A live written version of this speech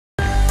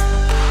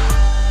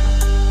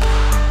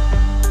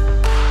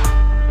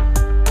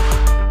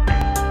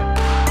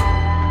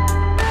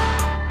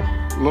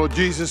Lord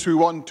Jesus, we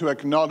want to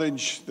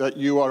acknowledge that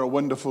you are a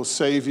wonderful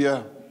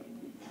Savior.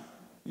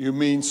 You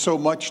mean so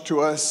much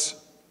to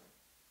us.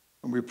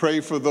 And we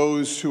pray for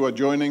those who are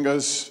joining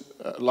us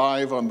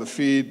live on the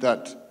feed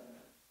that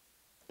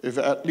if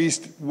at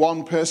least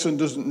one person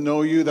doesn't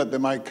know you, that they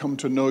might come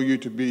to know you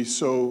to be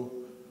so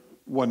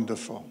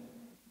wonderful.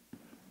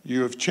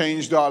 You have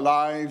changed our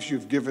lives.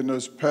 You've given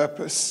us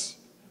purpose,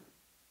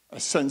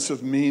 a sense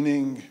of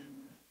meaning,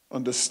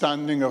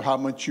 understanding of how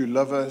much you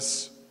love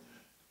us.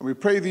 And we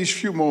pray these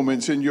few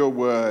moments in your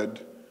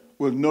word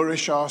will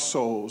nourish our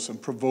souls and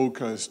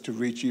provoke us to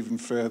reach even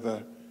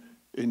further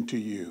into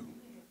you.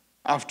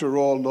 After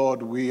all,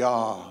 Lord, we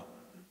are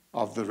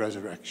of the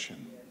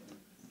resurrection.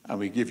 And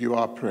we give you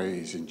our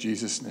praise in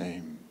Jesus'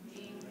 name.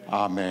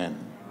 Amen.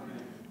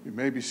 You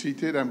may be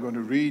seated. I'm going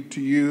to read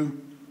to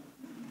you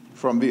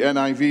from the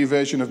NIV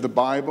version of the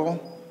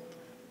Bible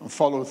and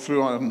follow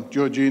through on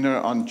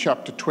Georgina on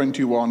chapter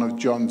 21 of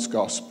John's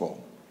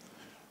Gospel.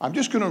 I'm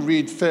just going to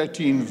read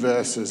 13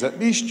 verses. At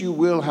least you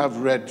will have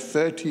read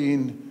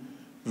 13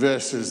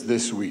 verses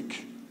this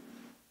week.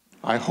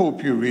 I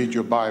hope you read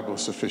your Bible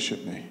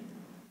sufficiently.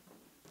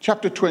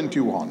 Chapter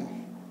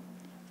 21,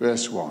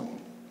 verse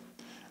 1.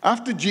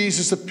 After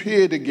Jesus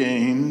appeared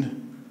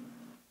again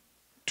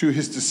to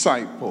his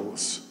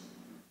disciples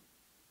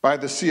by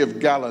the Sea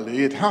of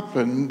Galilee, it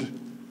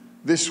happened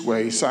this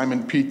way.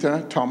 Simon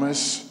Peter,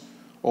 Thomas,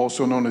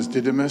 also known as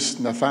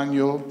Didymus,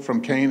 Nathanael from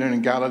Cana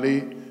in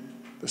Galilee,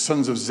 the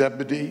sons of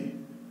Zebedee,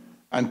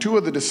 and two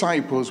of the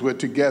disciples were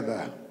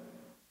together.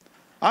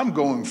 I'm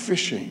going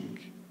fishing.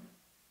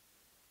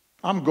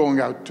 I'm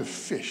going out to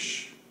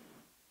fish,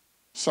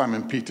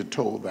 Simon Peter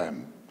told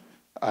them.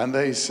 And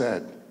they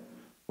said,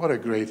 what a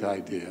great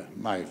idea,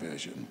 my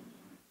version.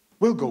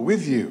 We'll go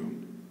with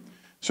you.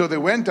 So they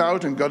went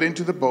out and got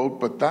into the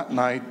boat, but that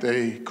night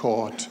they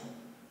caught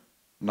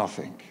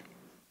nothing.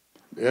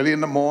 Early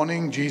in the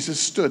morning, Jesus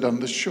stood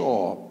on the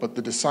shore, but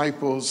the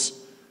disciples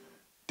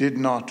did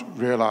not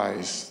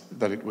realize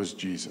that it was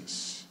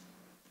Jesus.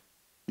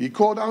 He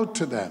called out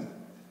to them,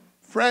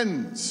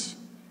 friends,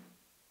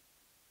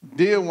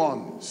 dear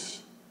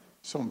ones,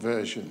 some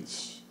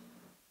versions,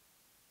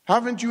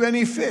 haven't you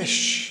any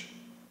fish?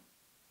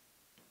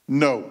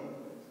 No,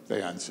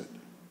 they answered.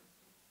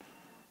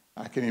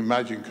 I can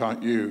imagine,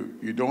 can't you?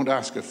 You don't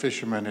ask a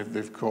fisherman if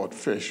they've caught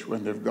fish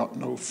when they've got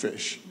no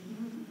fish.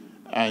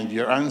 And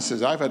your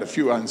answers, I've had a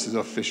few answers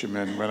of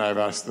fishermen when I've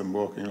asked them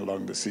walking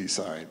along the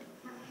seaside.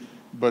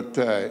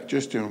 But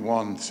just in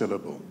one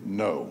syllable,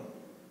 no,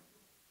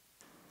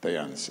 they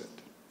answered.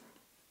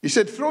 He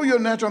said, throw your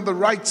net on the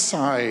right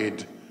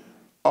side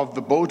of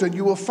the boat and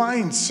you will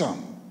find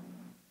some.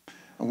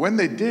 And when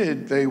they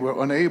did, they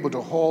were unable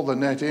to haul the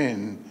net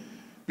in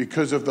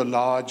because of the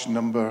large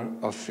number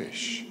of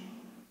fish.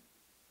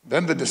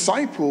 Then the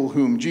disciple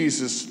whom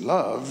Jesus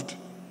loved,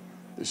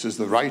 this is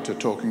the writer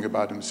talking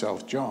about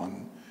himself,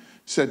 John,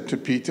 said to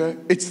Peter,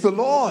 it's the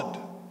Lord.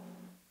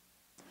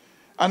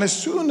 And as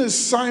soon as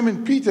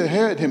Simon Peter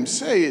heard him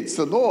say, it's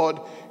the Lord,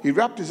 he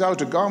wrapped his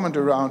outer garment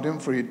around him,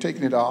 for he had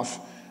taken it off,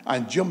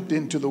 and jumped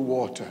into the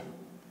water.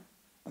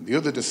 And the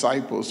other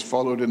disciples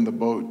followed in the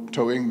boat,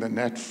 towing the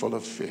net full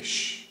of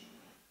fish.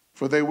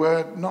 For they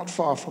were not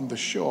far from the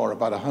shore,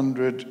 about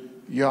 100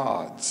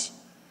 yards.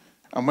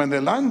 And when they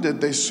landed,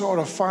 they saw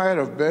a fire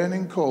of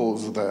burning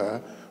coals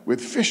there,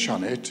 with fish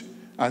on it,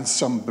 and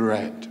some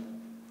bread.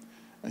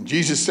 And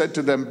Jesus said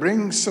to them,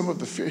 bring some of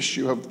the fish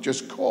you have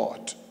just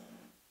caught.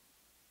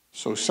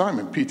 So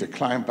Simon Peter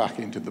climbed back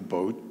into the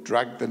boat,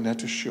 dragged the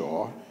net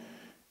ashore.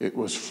 It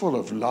was full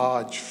of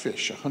large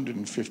fish,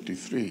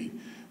 153.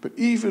 But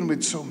even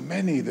with so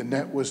many, the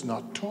net was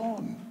not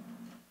torn.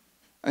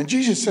 And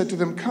Jesus said to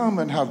them, come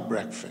and have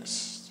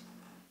breakfast.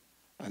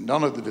 And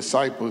none of the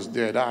disciples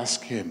dared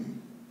ask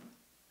him,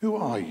 who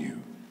are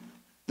you?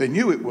 They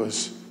knew it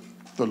was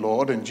the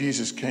Lord, and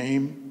Jesus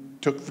came,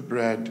 took the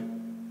bread,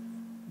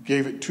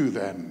 gave it to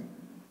them,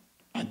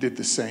 and did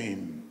the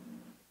same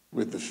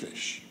with the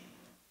fish.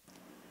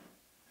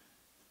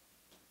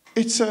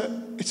 It's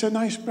a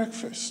nice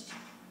breakfast.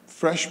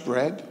 Fresh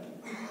bread.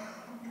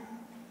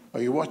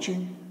 Are you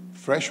watching?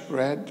 Fresh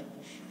bread.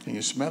 Can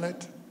you smell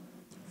it?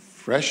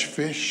 Fresh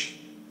fish.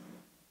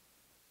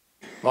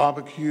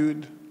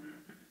 Barbecued.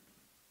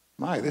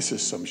 My, this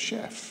is some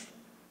chef.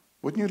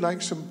 Wouldn't you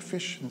like some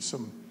fish and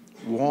some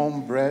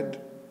warm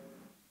bread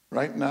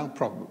right now?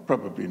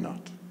 Probably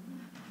not.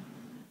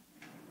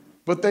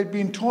 But they'd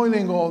been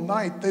toiling all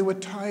night. They were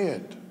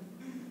tired.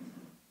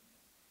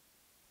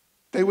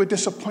 They were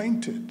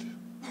disappointed.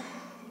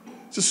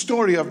 It's a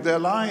story of their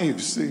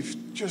lives. They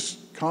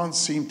just can't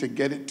seem to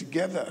get it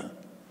together.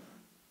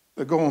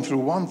 They're going through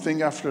one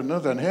thing after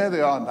another, and here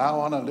they are now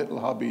on a little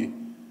hobby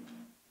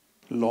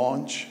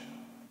launch,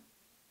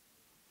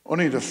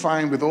 only to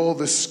find with all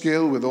the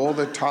skill, with all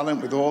the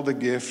talent, with all the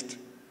gift,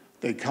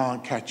 they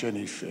can't catch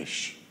any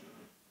fish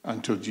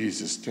until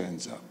Jesus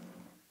turns up.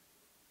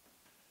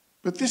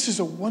 But this is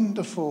a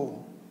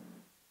wonderful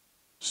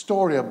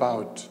story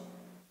about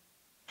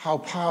how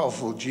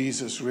powerful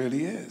Jesus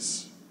really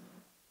is.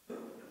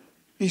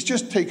 He's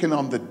just taken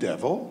on the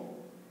devil.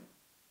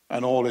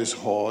 and all his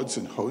hordes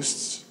and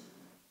hosts.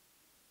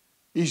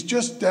 He's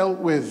just dealt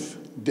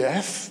with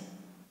death,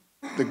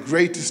 the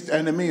greatest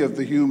enemy of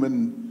the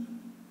human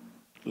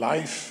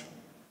life,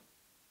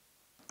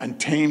 and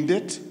tamed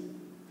it.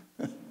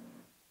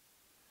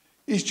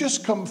 He's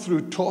just come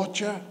through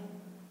torture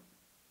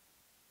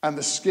and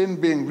the skin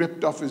being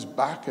ripped off his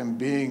back and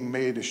being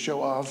made a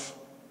show of,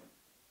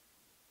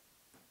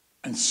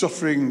 and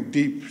suffering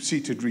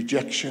deep-seated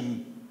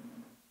rejection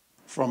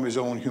from his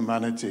own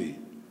humanity.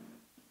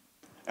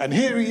 And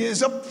here he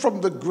is up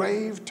from the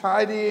grave,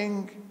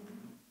 tidying,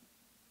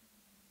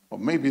 or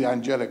maybe the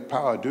angelic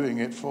power doing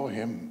it for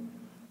him,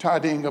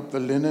 tidying up the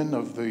linen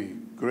of the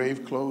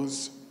grave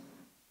clothes,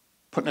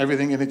 putting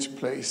everything in its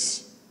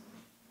place.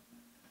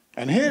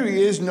 And here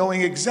he is,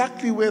 knowing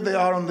exactly where they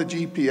are on the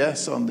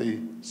GPS, on the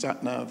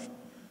sat-nav.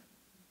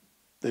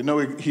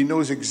 He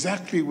knows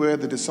exactly where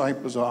the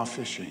disciples are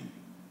fishing.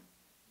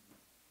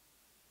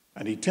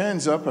 And he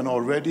turns up, and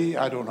already,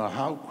 I don't know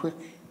how quick,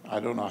 I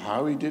don't know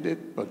how he did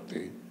it, but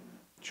the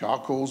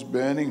charcoal's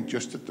burning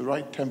just at the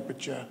right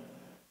temperature.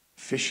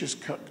 Fish is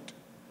cooked.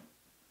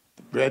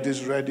 The bread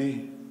is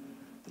ready.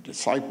 The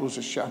disciples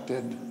are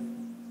shattered.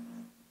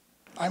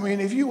 I mean,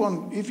 if you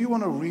want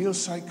a real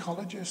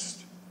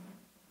psychologist,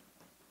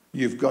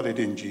 you've got it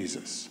in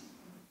Jesus.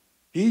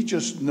 He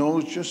just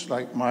knows, just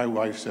like my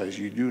wife says,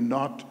 you do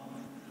not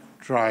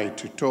try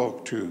to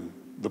talk to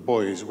the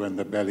boys when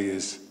the belly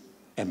is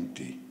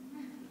empty.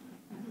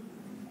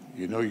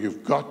 You know,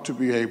 you've got to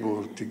be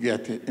able to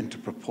get it into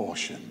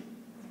proportion.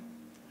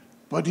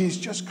 But he's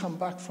just come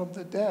back from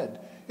the dead.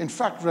 In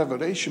fact,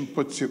 Revelation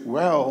puts it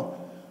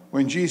well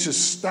when Jesus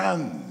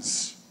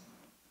stands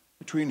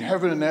between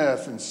heaven and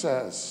earth and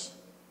says,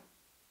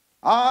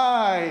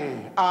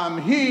 I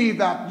am he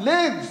that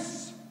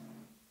lives,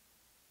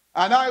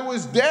 and I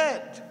was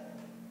dead,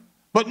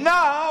 but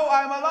now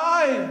I'm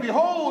alive.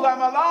 Behold,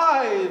 I'm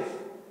alive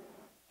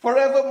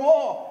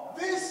forevermore.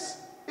 This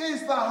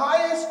is the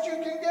highest you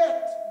can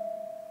get.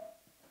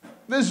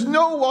 There's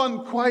no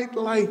one quite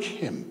like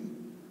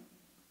him.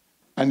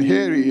 And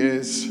here he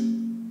is,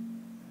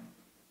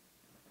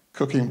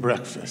 cooking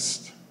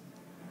breakfast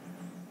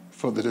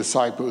for the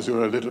disciples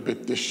who are a little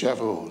bit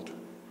disheveled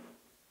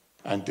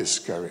and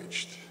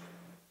discouraged.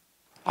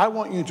 I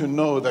want you to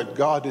know that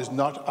God is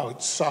not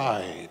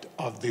outside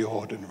of the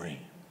ordinary.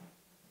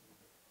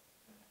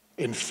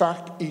 In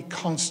fact, he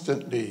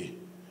constantly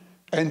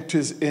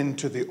enters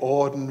into the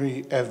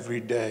ordinary every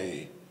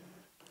day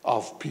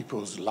of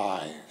people's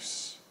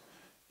lives.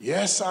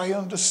 Yes, I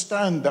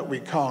understand that we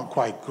can't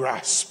quite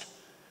grasp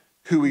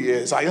who he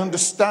is. I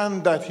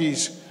understand that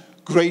he's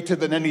greater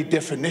than any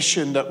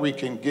definition that we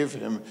can give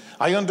him.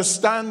 I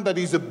understand that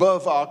he's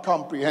above our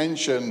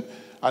comprehension.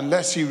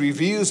 Unless he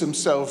reveals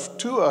himself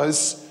to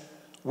us,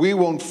 we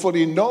won't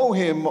fully know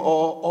him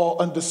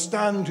or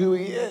understand who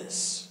he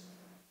is.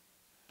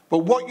 But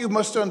what you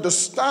must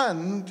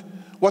understand,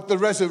 what the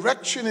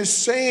resurrection is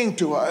saying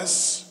to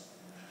us,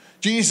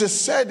 Jesus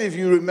said, if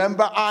you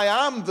remember, I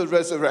am the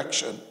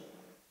resurrection.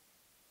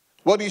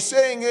 What he's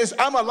saying is,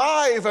 I'm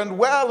alive and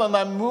well, and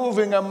I'm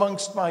moving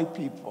amongst my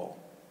people.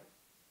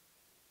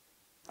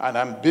 And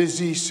I'm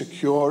busy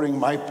securing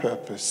my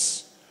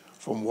purpose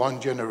from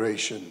one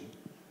generation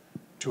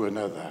to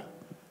another.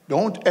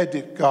 Don't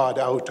edit God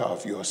out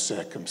of your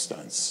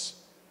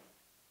circumstance.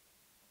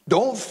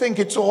 Don't think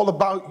it's all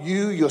about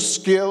you, your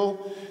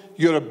skill,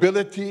 your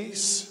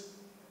abilities.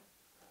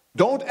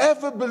 Don't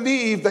ever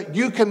believe that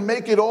you can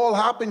make it all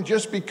happen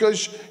just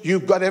because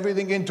you've got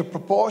everything into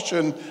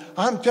proportion.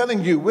 I'm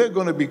telling you, we're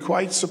going to be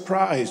quite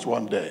surprised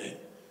one day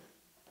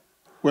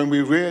when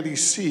we really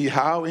see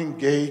how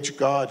engaged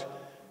God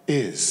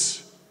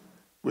is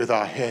with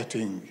our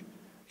hurting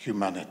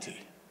humanity.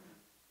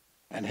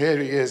 And here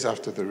he is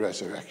after the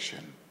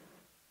resurrection.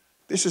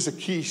 This is a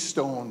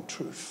keystone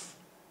truth.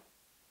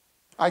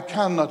 I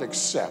cannot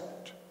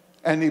accept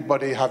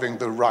anybody having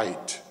the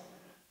right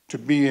to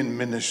be in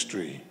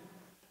ministry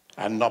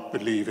and not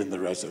believe in the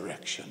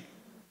resurrection.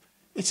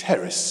 It's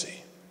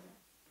heresy.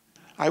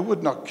 I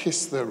would not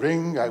kiss the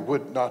ring. I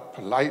would not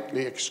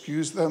politely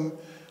excuse them.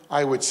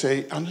 I would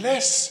say,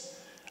 unless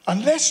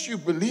you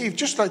believe,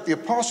 just like the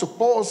Apostle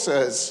Paul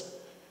says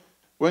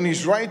when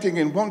he's writing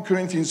in 1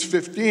 Corinthians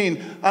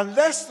 15,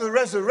 unless the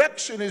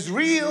resurrection is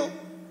real,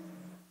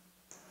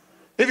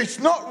 if it's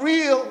not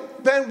real,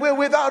 then we're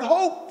without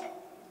hope.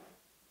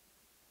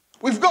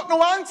 We've got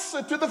no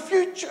answer to the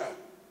future.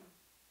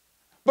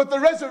 But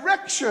the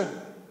resurrection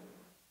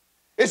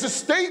is a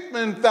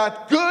statement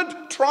that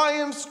good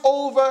triumphs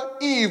over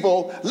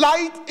evil.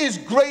 Light is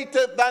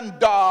greater than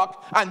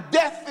dark, and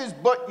death is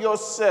but your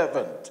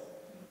servant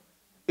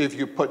if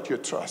you put your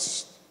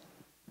trust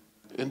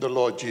in the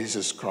Lord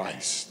Jesus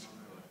Christ.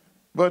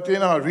 But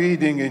in our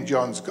reading in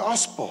John's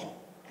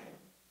Gospel,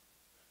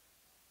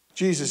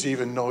 Jesus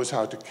even knows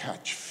how to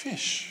catch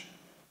fish.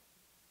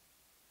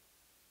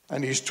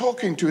 And he's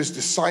talking to his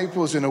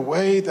disciples in a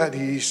way that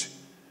he's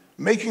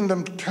making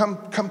them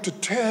come to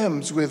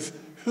terms with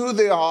who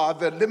they are,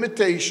 their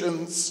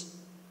limitations,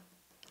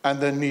 and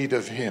their need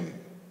of him.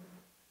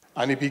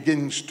 And he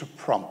begins to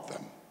prompt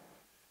them.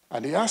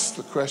 And he asks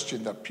the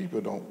question that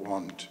people don't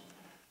want.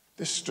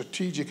 This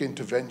strategic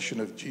intervention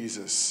of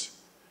Jesus.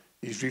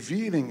 He's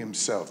revealing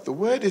himself. The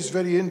word is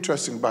very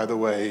interesting, by the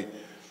way.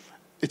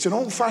 It's an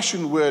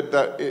old-fashioned word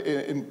that,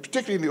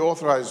 particularly in the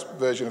authorized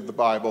version of the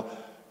Bible,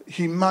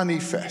 he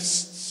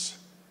manifests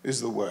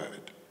is the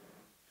word.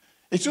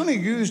 It's only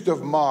used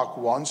of Mark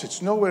once.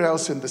 It's nowhere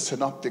else in the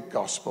Synoptic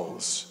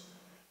Gospels.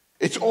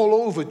 It's all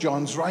over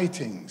John's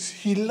writings.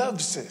 He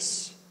loves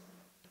this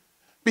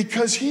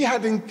because he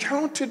had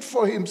encountered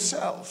for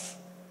himself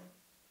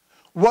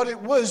what it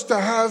was to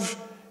have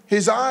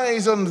his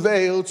eyes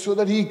unveiled so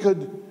that he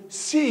could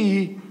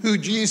see who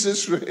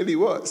Jesus really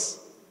was.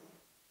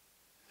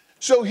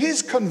 So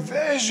his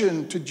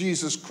conversion to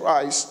Jesus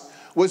Christ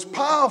was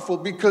powerful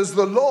because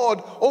the Lord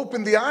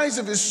opened the eyes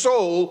of his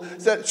soul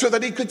so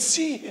that he could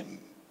see him.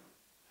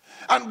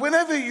 And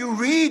whenever you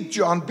read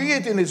John, be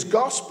it in his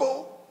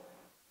gospel,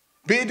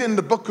 be it in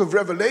the book of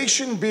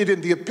Revelation, be it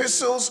in the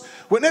epistles,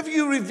 whenever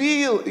you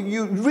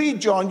read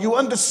John, you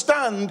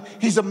understand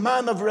he's a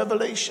man of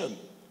revelation.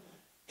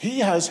 He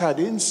has had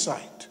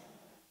insight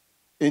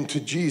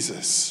into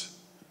Jesus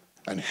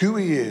and who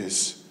he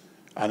is,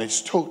 and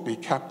it's totally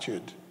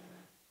captured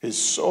his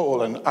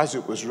soul. And as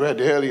it was read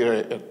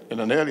earlier,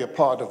 in an earlier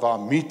part of our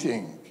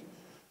meeting,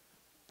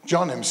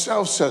 John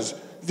himself says,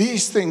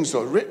 these things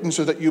are written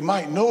so that you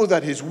might know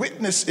that his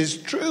witness is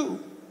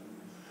true.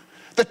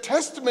 The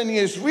testimony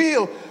is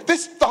real.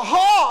 The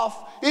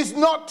half is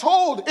not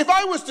told. If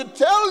I was to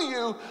tell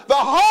you the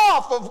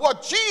half of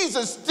what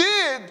Jesus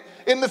did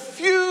in the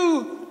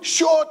few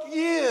short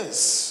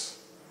years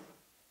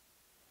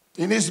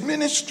in his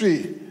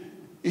ministry,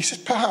 he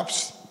said,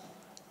 perhaps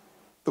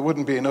there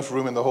wouldn't be enough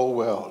room in the whole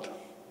world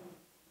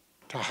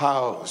to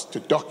house, to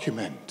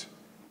document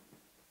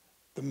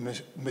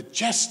the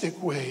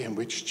majestic way in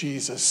which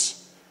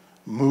Jesus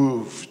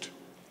moved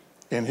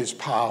in his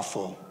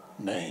powerful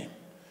name.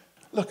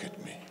 Look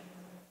at me.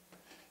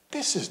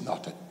 This is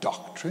not a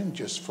doctrine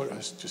just for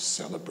us to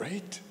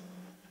celebrate.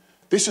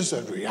 This is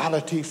a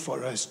reality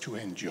for us to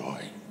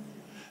enjoy.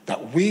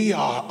 That we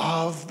are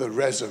of the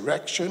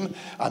resurrection,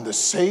 and the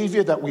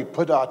Savior that we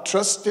put our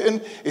trust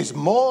in is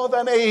more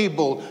than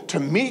able to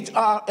meet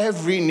our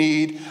every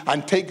need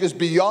and take us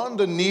beyond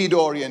a need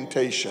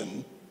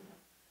orientation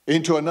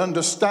into an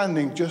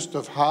understanding just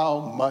of how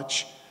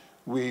much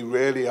we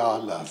really are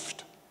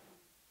loved.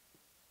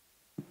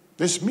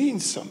 This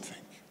means something.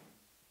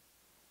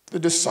 The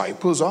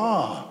disciples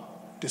are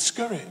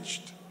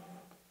discouraged.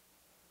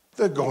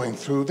 They're going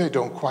through, they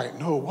don't quite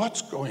know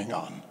what's going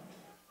on.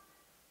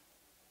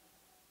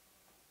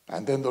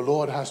 And then the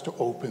Lord has to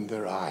open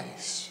their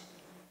eyes.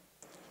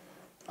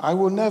 I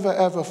will never,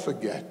 ever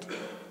forget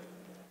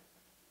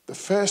the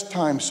first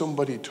time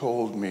somebody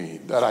told me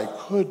that I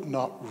could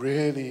not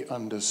really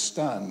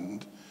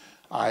understand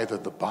either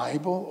the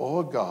Bible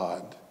or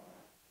God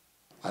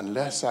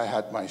unless I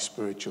had my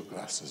spiritual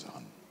glasses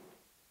on.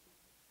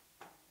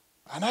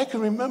 And I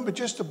can remember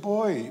just a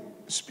boy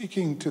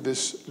speaking to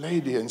this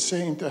lady and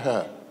saying to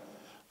her,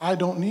 I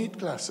don't need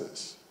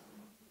glasses.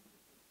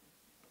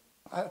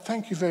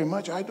 Thank you very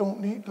much. I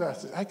don't need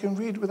glasses. I can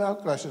read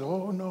without glasses.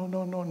 Oh, no,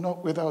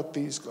 not without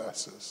these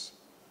glasses.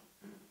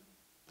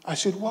 I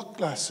said, what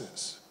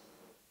glasses?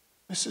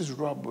 Mrs.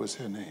 Robb was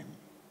her name.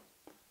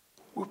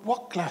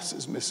 What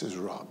glasses, Mrs.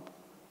 Robb?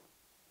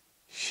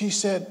 She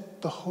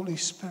said, the Holy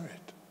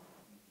Spirit.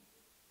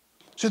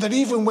 So that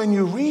even when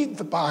you read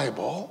the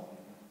Bible,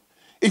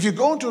 if you're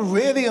going to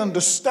really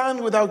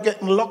understand without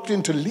getting locked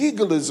into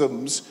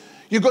legalisms,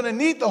 you're going to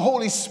need the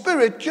Holy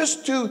Spirit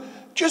just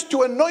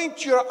to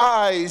anoint your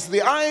eyes,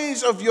 the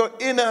eyes of your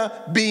inner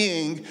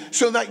being,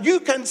 so that you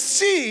can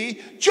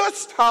see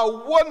just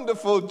how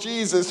wonderful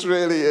Jesus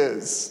really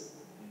is.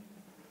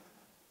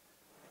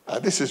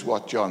 This is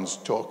what John's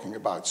talking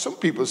about. Some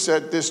people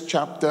said this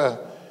chapter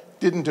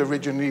didn't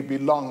originally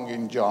belong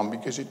in John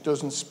because it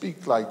doesn't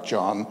speak like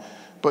John.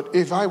 But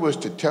if I was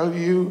to tell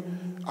you,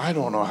 I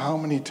don't know how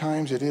many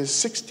times it is,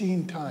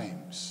 16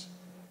 times,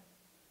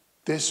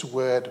 this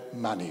word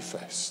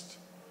manifest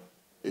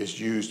is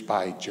used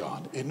by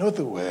John. In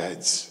other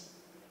words,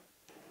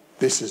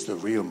 this is the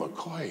real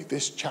McCoy.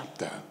 This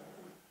chapter,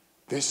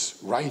 this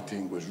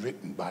writing was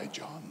written by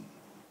John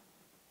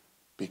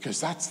because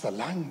that's the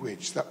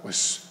language that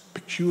was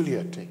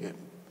peculiar to him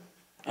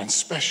and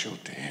special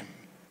to him.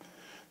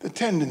 The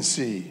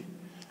tendency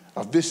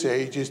of this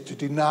age is to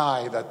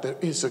deny that there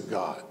is a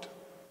God,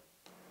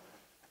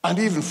 and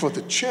even for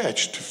the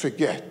church to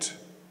forget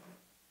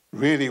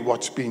really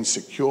what's been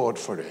secured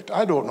for it.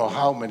 I don't know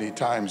how many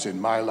times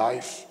in my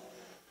life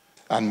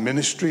and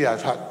ministry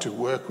I've had to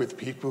work with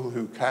people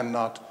who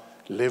cannot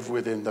live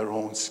within their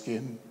own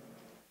skin,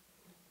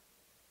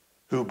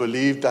 who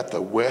believe that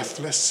they're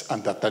worthless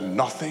and that they're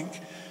nothing,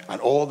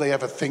 and all they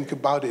ever think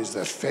about is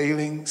their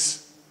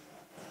failings,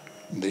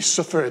 and they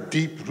suffer a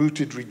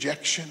deep-rooted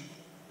rejection.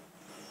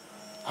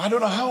 I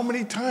don't know how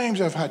many times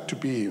I've had to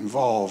be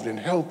involved in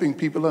helping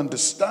people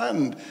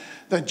understand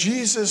that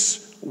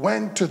Jesus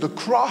went to the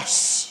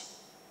cross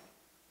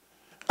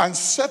and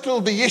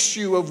settled the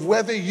issue of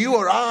whether you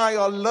or I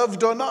are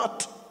loved or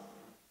not.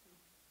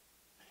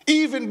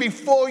 even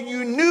before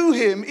you knew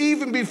him,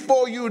 even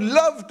before you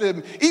loved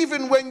him,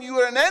 even when you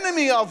were an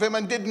enemy of him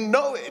and didn't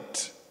know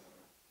it.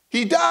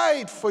 He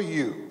died for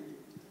you.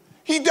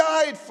 He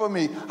died for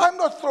me. I'm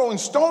not throwing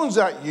stones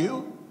at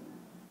you.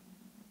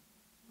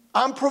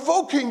 I'm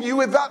provoking you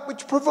with that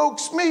which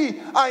provokes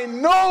me. I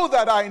know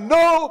that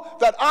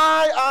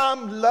I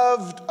am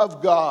loved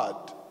of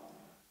God.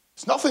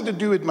 It's nothing to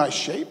do with my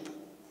shape.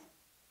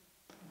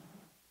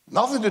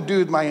 Nothing to do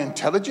with my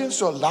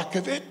intelligence or lack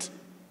of it.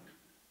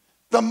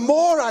 The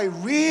more I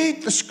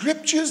read the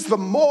scriptures, the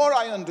more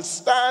I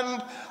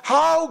understand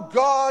how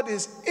God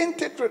is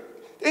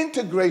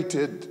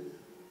integrated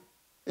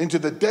into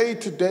the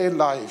day-to-day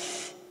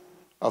life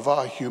of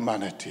our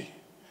humanity.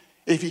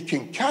 If he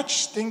can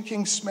catch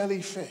stinking,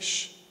 smelly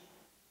fish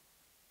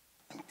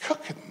and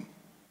cook them,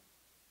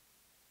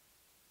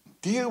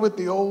 deal with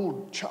the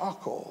old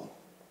charcoal,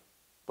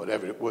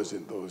 whatever it was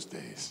in those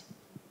days,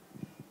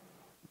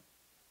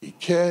 he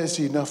cares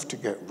enough to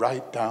get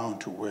right down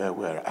to where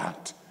we're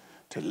at,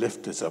 to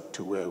lift us up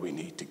to where we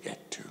need to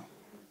get to.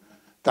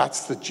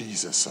 That's the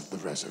Jesus of the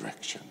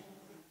resurrection.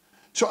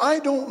 So I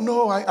don't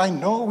know. I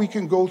know we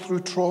can go through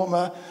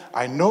trauma.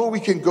 I know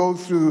we can go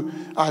through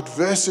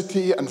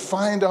adversity and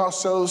find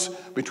ourselves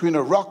between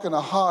a rock and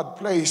a hard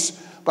place.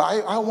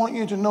 But I want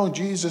you to know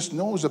Jesus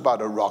knows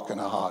about a rock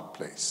and a hard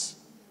place.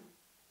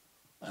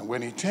 And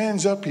when he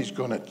turns up, he's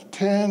going to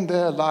turn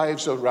their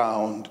lives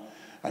around,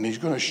 and he's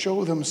going to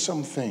show them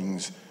some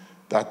things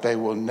that they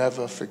will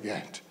never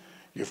forget.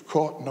 You've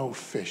caught no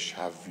fish,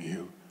 have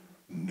you?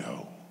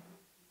 No.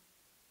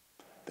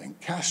 Then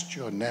cast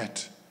your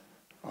net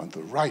on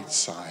the right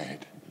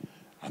side,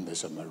 and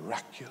there's a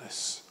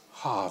miraculous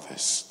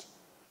harvest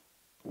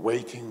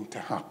waiting to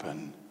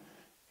happen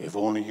if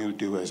only you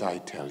do as I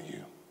tell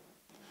you.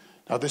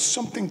 Now, there's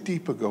something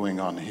deeper going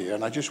on here,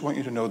 and I just want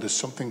you to know there's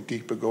something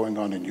deeper going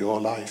on in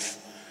your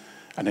life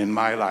and in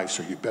my life,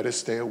 so you better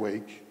stay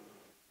awake.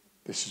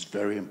 This is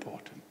very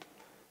important.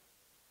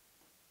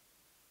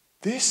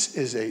 This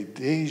is a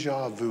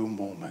deja vu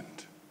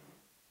moment.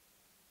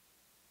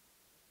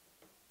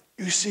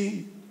 You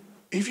see,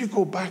 if you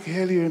go back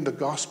earlier in the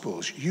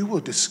Gospels, you will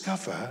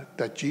discover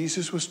that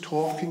Jesus was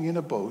talking in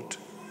a boat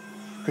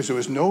because there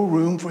was no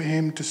room for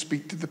him to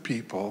speak to the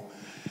people.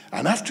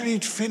 And after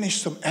he'd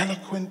finished some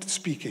eloquent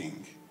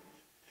speaking,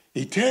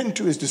 he turned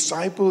to his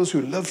disciples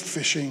who loved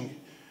fishing,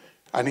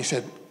 and he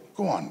said,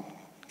 "Go on,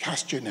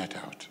 cast your net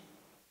out."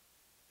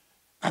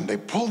 And they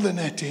pulled the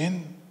net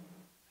in,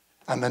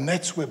 and the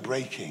nets were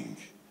breaking.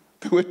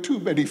 There were too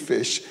many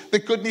fish. They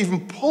couldn't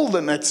even pull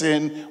the nets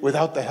in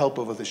without the help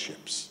of other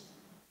ships,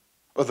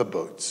 other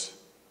boats.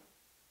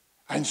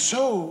 And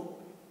so,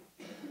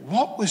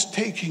 what was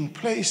taking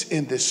place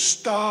in this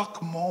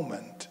stark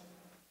moment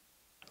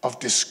of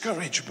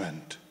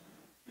discouragement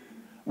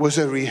was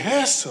a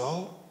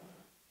rehearsal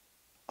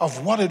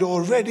of what had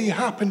already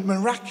happened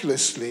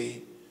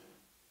miraculously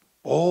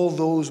all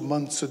those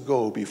months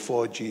ago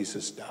before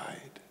Jesus died.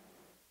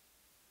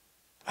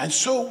 And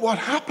so what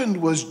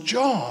happened was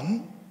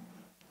John,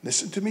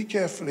 listen to me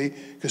carefully,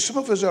 because some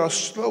of us are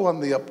slow on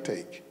the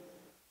uptake.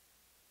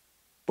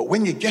 But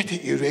when you get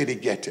it, you really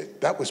get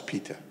it. That was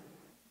Peter.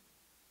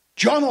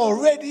 John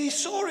already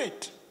saw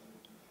it.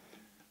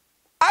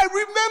 I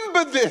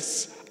remember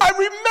this. I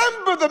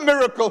remember the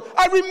miracle.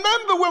 I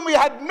remember when we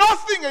had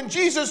nothing and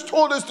Jesus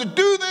told us to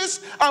do this,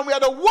 and we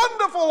had a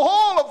wonderful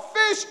haul of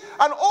fish,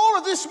 and all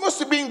of this must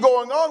have been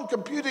going on,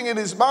 computing in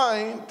his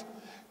mind,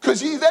 because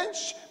he then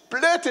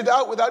blurted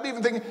out without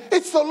even thinking,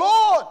 "It's the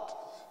Lord."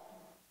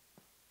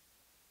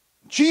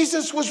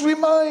 Jesus was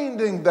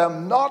reminding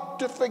them not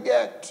to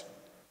forget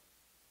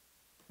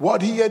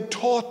what he had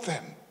taught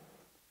them,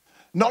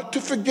 not to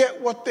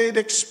forget what they'd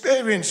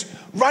experienced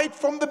right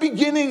from the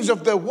beginnings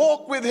of their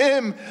walk with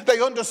him.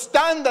 They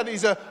understand that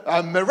he's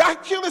a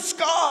miraculous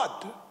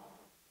God.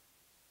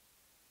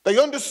 They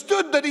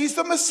understood that he's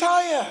the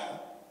Messiah.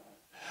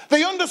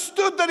 They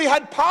understood that he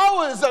had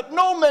powers that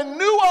no man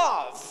knew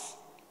of.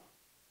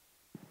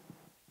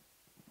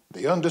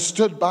 They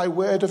understood by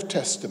word of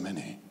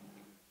testimony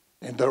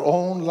in their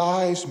own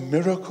lives,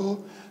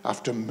 miracle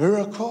after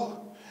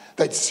miracle.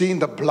 They'd seen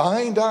the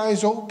blind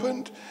eyes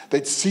opened.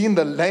 They'd seen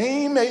the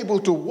lame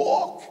able to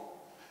walk.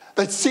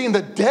 They'd seen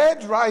the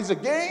dead rise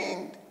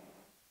again.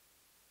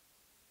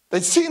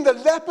 They'd seen the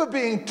leper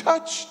being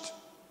touched.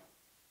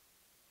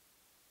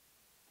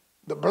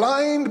 The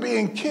blind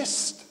being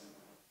kissed.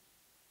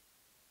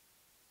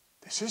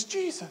 This is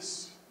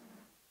Jesus.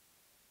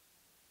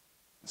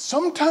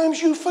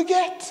 Sometimes you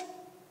forget.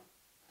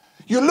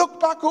 You look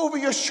back over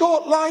your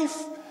short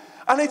life,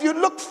 and if you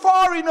look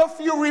far enough,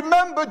 you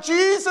remember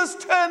Jesus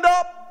turned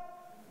up.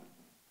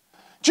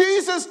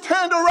 Jesus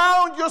turned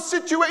around your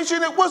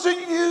situation. It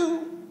wasn't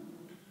you.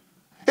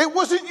 It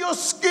wasn't your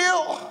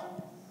skill.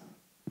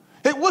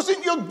 It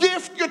wasn't your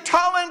gift, your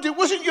talent. It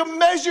wasn't your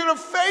measure of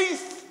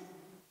faith.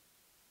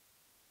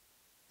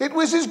 It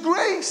was his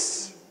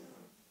grace.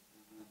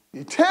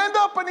 He turned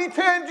up and he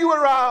turned you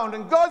around.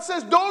 And God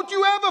says, don't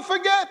you ever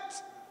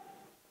forget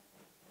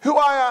who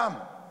I am.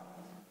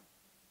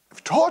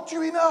 I've taught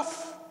you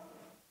enough.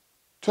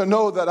 to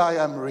know that I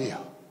am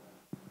real.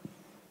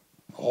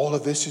 All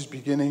of this is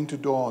beginning to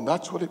dawn.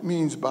 That's what it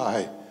means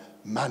by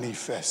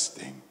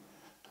manifesting,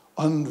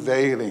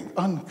 unveiling,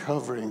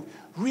 uncovering,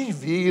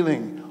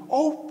 revealing,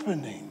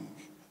 opening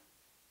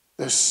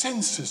their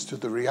senses to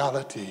the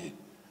reality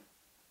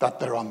that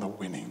they're on the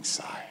winning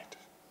side.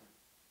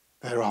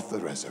 They're of the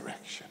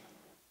resurrection.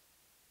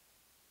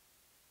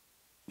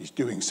 He's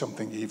doing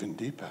something even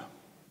deeper.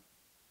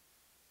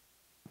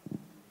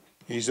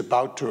 He's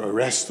about to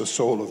arrest the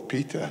soul of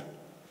Peter.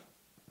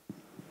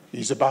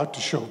 He's about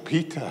to show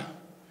Peter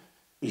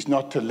he's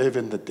not to live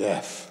in the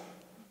death.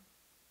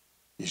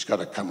 He's got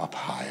to come up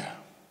higher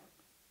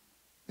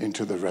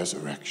into the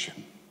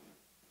resurrection.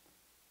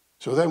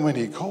 So then when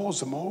he calls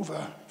them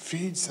over,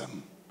 feeds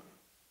them,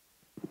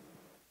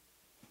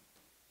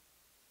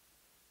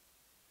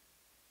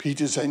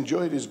 Peter's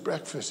enjoyed his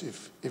breakfast.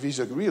 If he's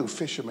a real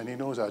fisherman, he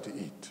knows how to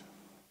eat.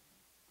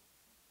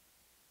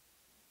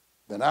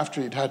 Then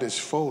after he'd had his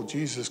full,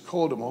 Jesus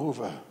called him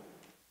over.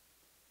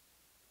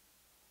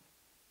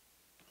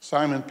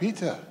 Simon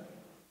Peter,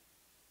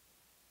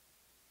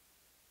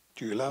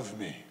 do you love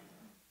me?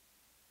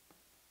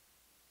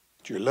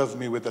 Do you love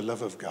me with the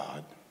love of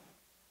God?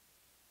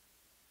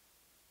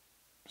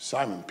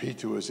 Simon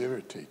Peter was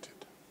irritated.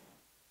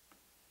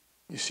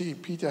 You see,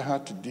 Peter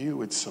had to deal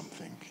with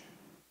something.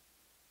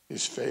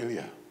 His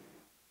failure.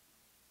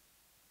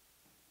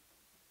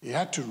 He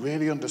had to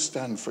really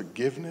understand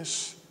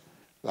forgiveness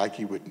like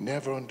he would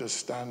never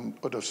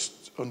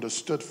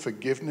understood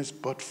forgiveness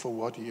but for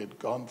what he had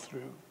gone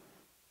through.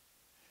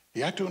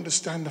 He had to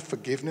understand that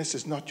forgiveness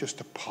is not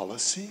just a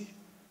policy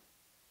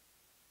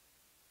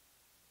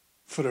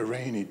for a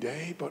rainy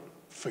day, but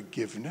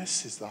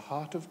forgiveness is the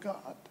heart of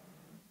God.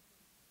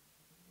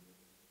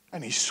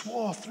 And he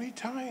swore 3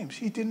 times.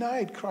 He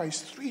denied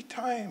Christ 3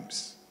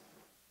 times.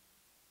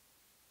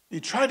 He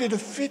tried to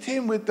fit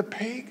in with the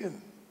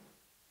pagan.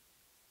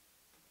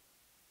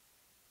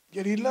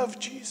 Yet he loved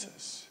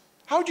Jesus.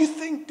 How do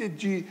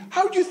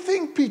you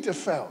think Peter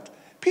felt?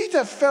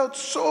 Peter felt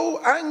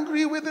so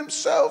angry with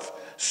himself,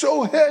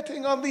 so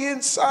hurting on the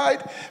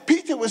inside.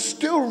 Peter was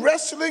still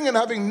wrestling and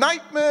having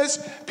nightmares.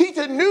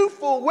 Peter knew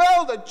full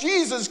well that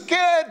Jesus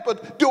cared,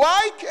 but do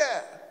I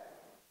care?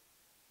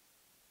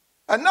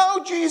 And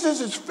now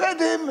Jesus has fed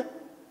him,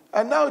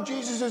 and now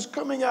Jesus is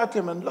coming at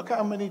him, and look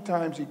how many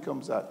times he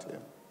comes at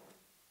him.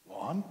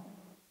 1,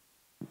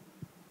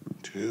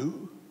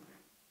 2,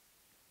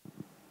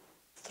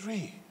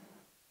 3.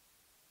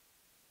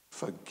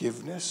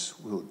 Forgiveness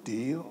will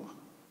deal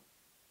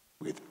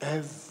with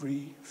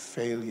every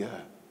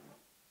failure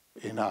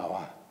in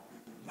our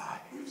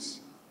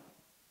lives.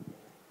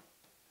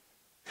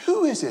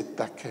 Who is it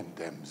that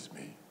condemns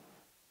me?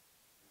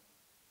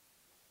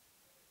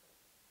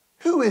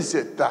 Who is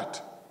it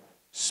that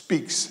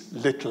speaks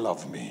little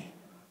of me?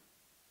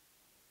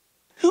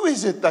 Who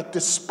is it that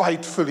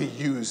despitefully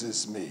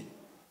uses me?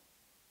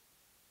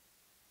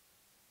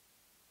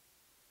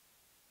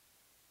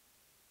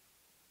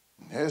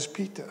 Here's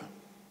Peter.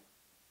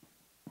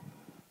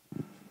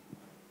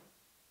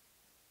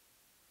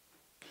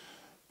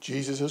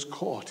 Jesus has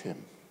caught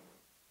him.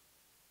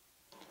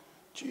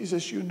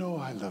 Jesus, you know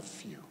I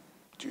love you.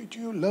 Do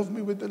you love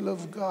me with the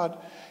love of God?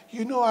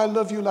 You know I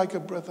love you like a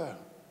brother.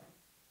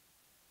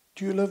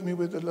 Do you love me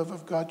with the love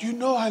of God? You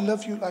know I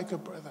love you like a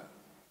brother.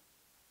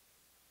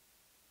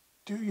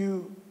 Do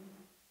you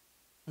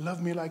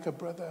love me like a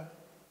brother?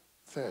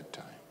 3rd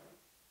time.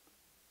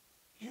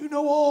 You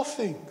know all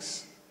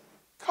things.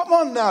 Come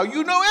on now,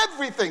 you know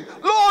everything.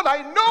 Lord,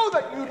 I know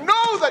that you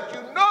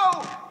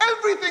know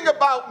everything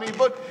about me,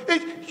 but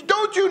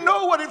don't you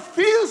know what it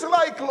feels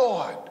like,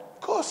 Lord? Of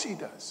course he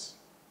does.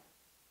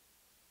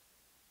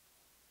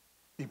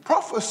 He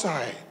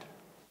prophesied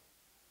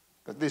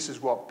that this is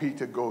what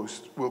Peter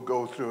will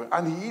go through.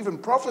 And he even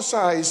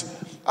prophesies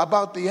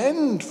about the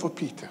end for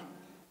Peter.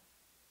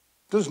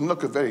 Doesn't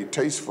look a very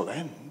tasteful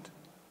end.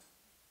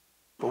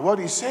 But what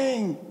he's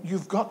saying,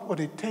 you've got what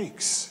it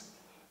takes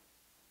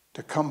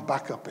to come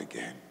back up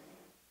again.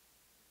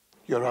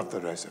 You're of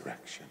the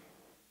resurrection.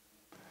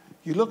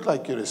 You look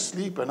like you're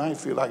asleep, and I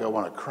feel like I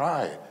want to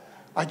cry.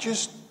 I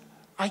just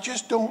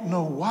don't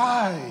know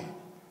why.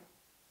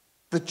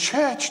 The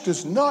church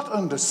does not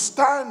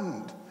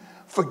understand.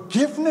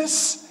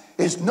 Forgiveness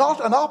is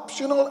not an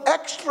optional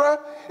extra.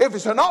 If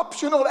it's an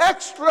optional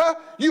extra,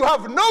 you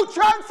have no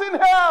chance in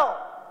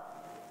hell.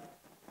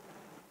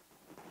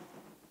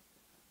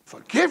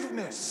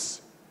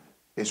 Forgiveness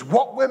is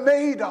what we're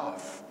made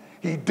of.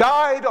 He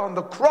died on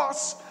the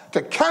cross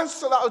to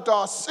cancel out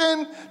our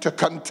sin, to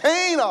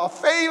contain our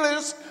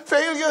failures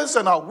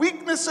and our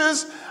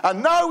weaknesses.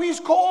 And now he's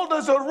called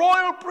us a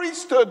royal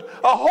priesthood,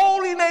 a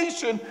holy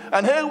nation.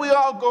 And here we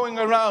are going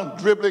around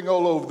dribbling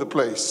all over the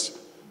place,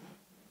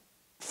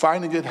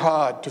 finding it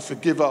hard to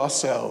forgive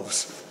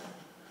ourselves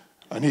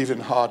and even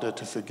harder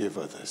to forgive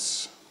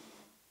others.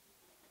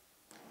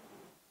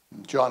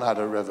 John had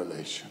a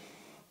revelation.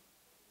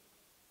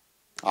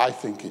 I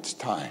think it's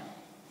time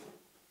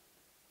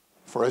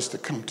for us to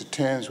come to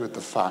terms with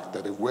the fact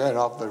that if we're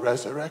of the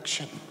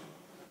resurrection,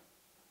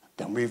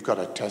 then we've got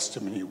a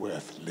testimony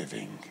worth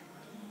living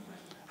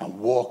and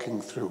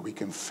walking through. We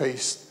can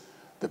face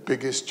the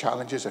biggest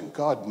challenges, and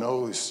God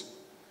knows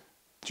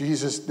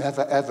Jesus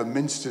never ever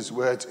minced his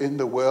words. In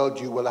the world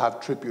you will have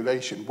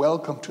tribulation.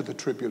 Welcome to the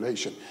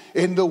tribulation.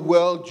 In the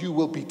world you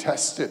will be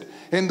tested.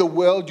 In the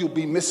world you'll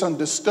be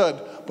misunderstood,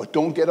 but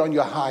don't get on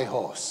your high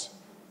horse.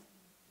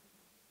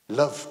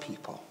 Love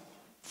people.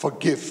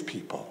 Forgive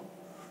people.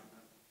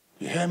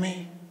 You hear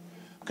me?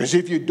 Because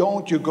if you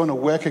don't, you're going to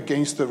work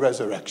against the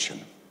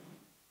resurrection.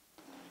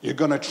 You're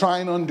going to try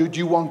and undo. Do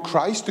you want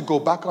Christ to go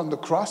back on the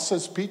cross,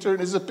 says Peter in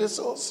his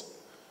epistles?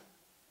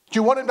 Do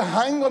you want him to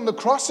hang on the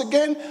cross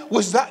again?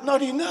 Was that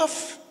not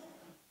enough?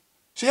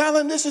 See,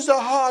 Alan, this is a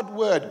hard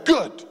word.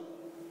 Good.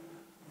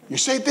 You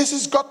say this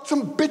has got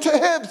some bitter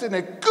herbs in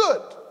it.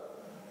 Good.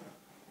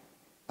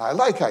 I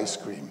like ice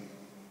cream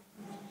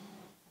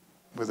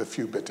with a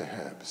few bitter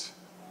herbs.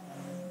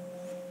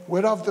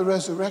 We're of the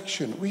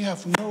resurrection. We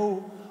have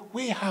no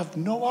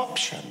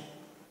option.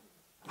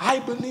 I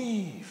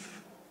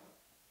believe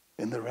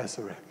in the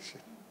resurrection.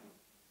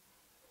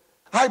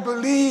 I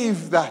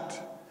believe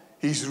that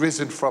he's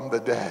risen from the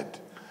dead.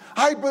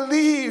 I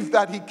believe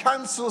that he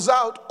cancels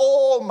out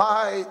all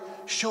my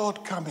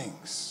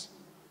shortcomings.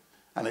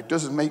 And it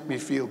doesn't make me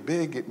feel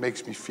big, it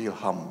makes me feel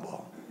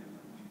humble.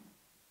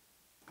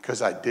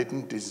 Because I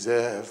didn't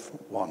deserve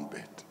one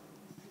bit.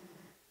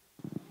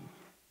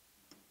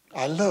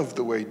 I love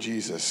the way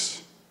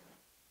Jesus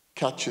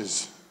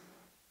catches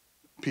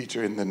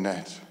Peter in the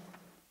net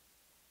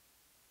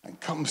and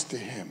comes to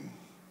him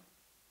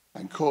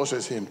and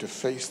causes him to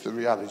face the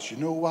reality.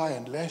 You know why?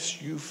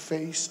 Unless you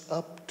face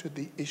up to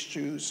the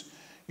issues,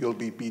 you'll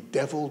be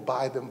bedeviled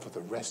by them for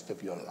the rest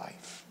of your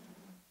life.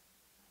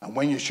 And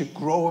when you should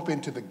grow up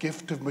into the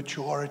gift of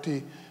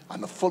maturity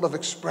and the full of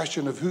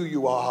expression of who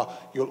you are,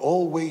 you'll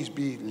always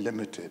be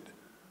limited.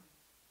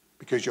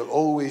 Because you'll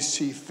always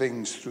see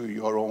things through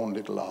your own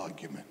little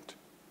argument.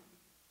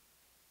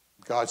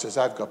 God says,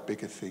 I've got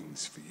bigger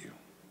things for you.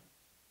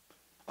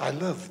 I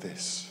love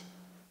this.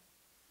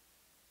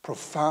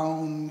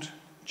 Profound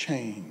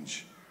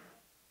change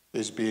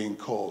is being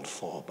called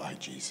for by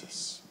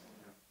Jesus.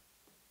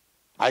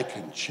 I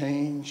can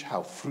change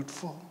how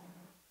fruitful.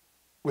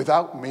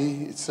 Without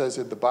me, it says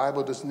in the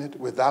Bible, doesn't it?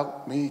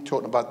 Without me,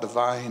 talking about the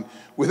vine,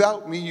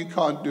 without me you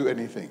can't do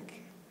anything.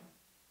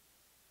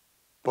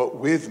 But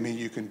with me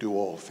you can do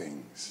all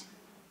things.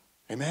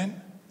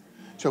 Amen?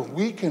 So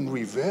we can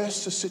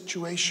reverse the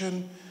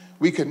situation.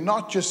 We can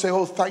not just say,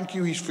 oh, thank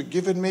you, he's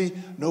forgiven me.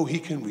 No, he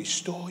can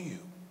restore you.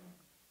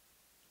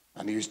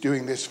 And he was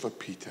doing this for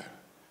Peter.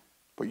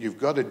 But you've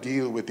got to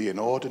deal with the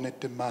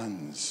inordinate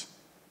demands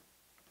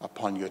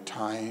upon your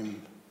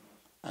time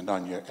and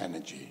on your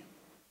energy.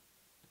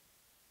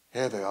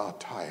 Here they are,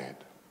 tired.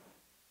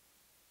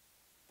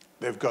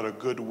 They've got a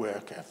good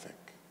work ethic.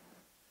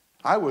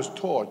 I was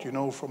taught,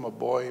 from a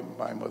boy,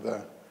 my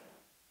mother.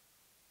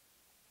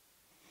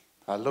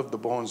 I love the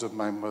bones of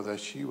my mother.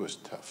 She was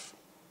tough,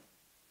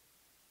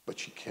 but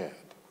she cared.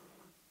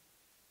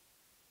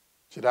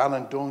 She said,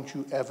 Alan, don't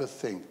you ever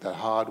think that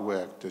hard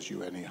work does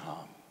you any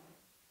harm.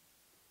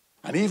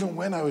 And even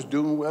when I was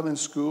doing well in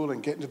school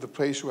and getting to the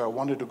place where I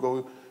wanted to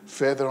go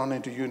further on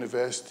into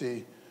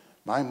university,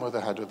 my mother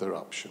had other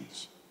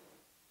options.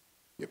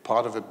 You're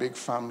part of a big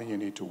family, you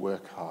need to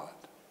work hard.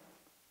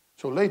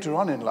 So later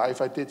on in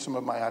life, I did some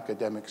of my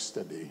academic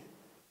study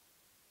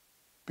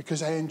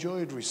because I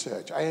enjoyed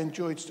research. I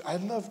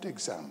loved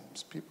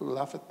exams. People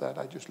laugh at that.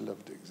 I just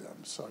loved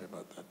exams. Sorry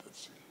about that.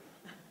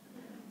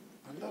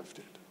 I loved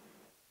it.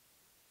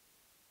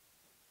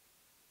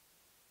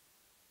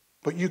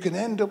 But you can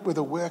end up with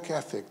a work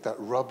ethic that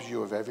robs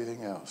you of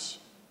everything else.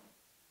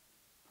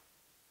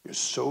 You're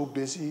so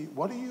busy.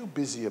 What are you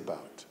busy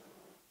about?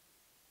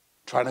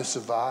 Trying to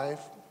survive?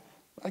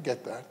 I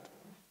get that.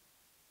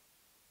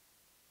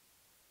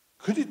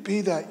 Could it be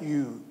that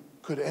you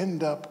could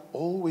end up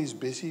always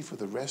busy for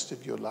the rest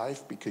of your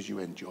life because you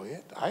enjoy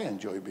it? I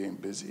enjoy being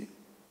busy.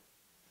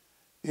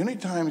 The only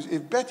times,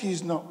 if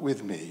Betty's not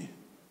with me,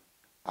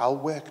 I'll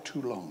work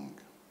too long.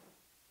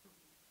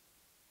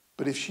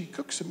 But if she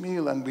cooks a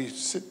meal and we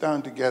sit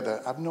down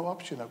together, I've no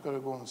option. I've got to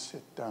go and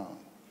sit down.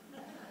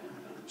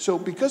 So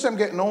because I'm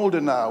getting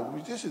older now,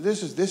 this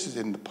is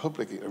in the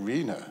public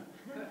arena.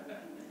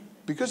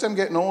 Because I'm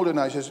getting older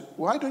now, she says,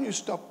 why don't you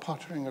stop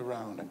pottering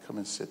around and come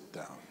and sit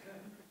down?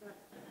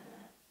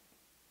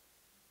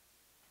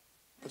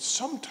 But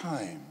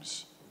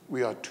sometimes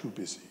we are too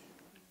busy.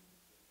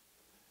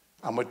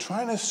 And we're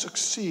trying to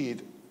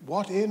succeed.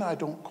 What in, I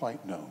don't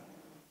quite know.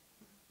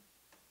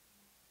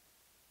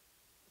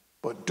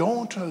 But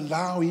don't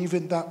allow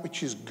even that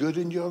which is good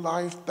in your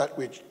life, that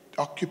which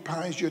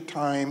occupies your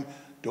time,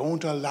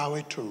 don't allow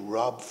it to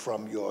rob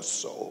from your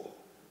soul.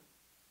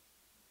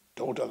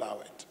 Don't allow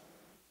it.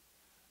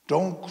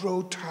 Don't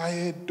grow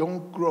tired.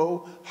 Don't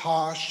grow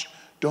harsh.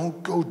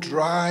 Don't go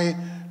dry.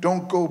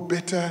 Don't go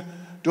bitter.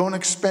 Don't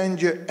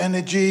expend your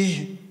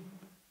energy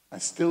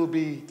and still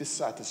be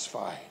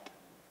dissatisfied.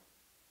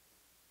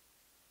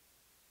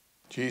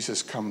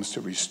 Jesus comes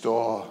to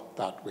restore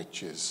that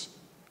which is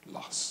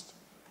lost.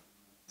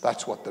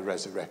 That's what the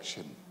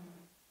resurrection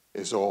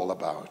is all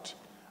about.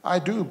 I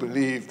do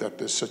believe that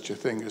there's such a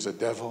thing as a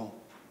devil.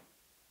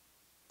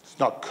 It's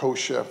not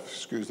kosher,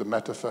 excuse the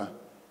metaphor,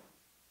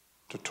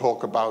 to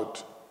talk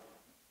about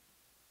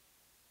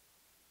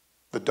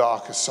the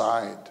darker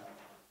side.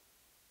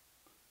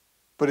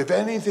 But if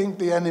anything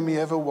the enemy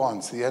ever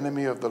wants, the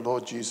enemy of the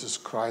Lord Jesus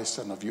Christ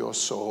and of your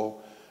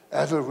soul,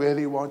 ever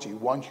really wants, he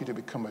wants you to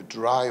become a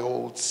dry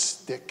old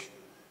stick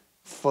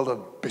full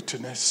of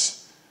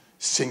bitterness,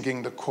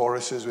 singing the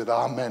choruses with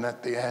amen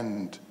at the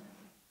end.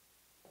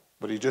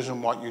 But he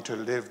doesn't want you to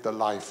live the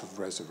life of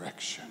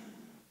resurrection.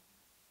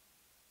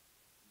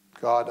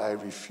 God, I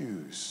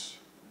refuse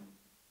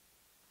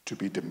to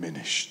be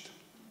diminished.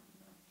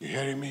 You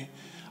hearing me?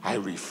 I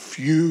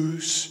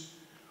refuse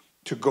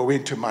to go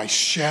into my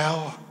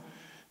shell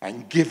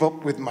and give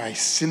up with my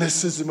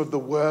cynicism of the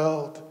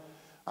world.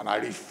 And I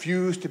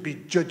refuse to be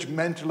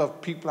judgmental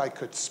of people I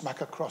could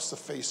smack across the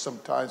face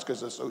sometimes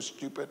because they're so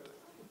stupid.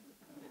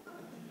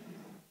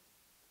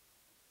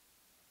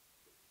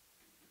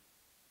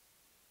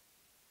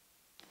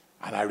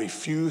 And I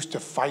refuse to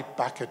fight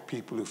back at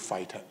people who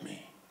fight at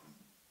me,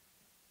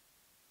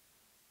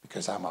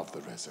 because I'm of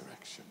the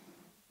resurrection.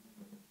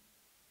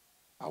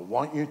 I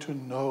want you to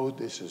know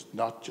this is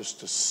not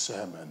just a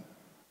sermon.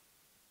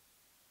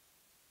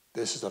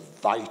 This is a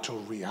vital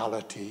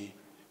reality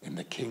in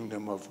the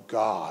kingdom of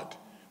God,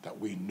 that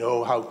we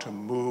know how to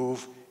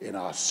move in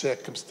our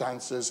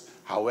circumstances,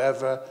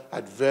 however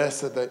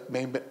adverse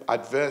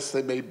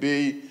they may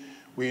be.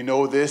 We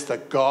know this,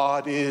 that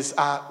God is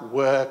at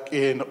work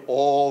in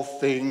all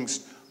things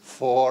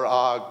for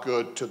our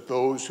good, to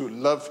those who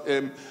love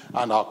him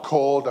and are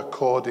called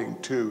according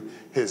to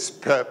his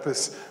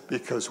purpose,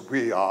 because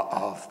we are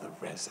of the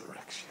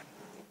resurrection.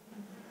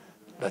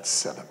 Let's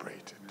celebrate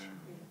it.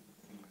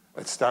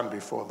 Let's stand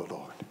before the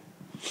Lord.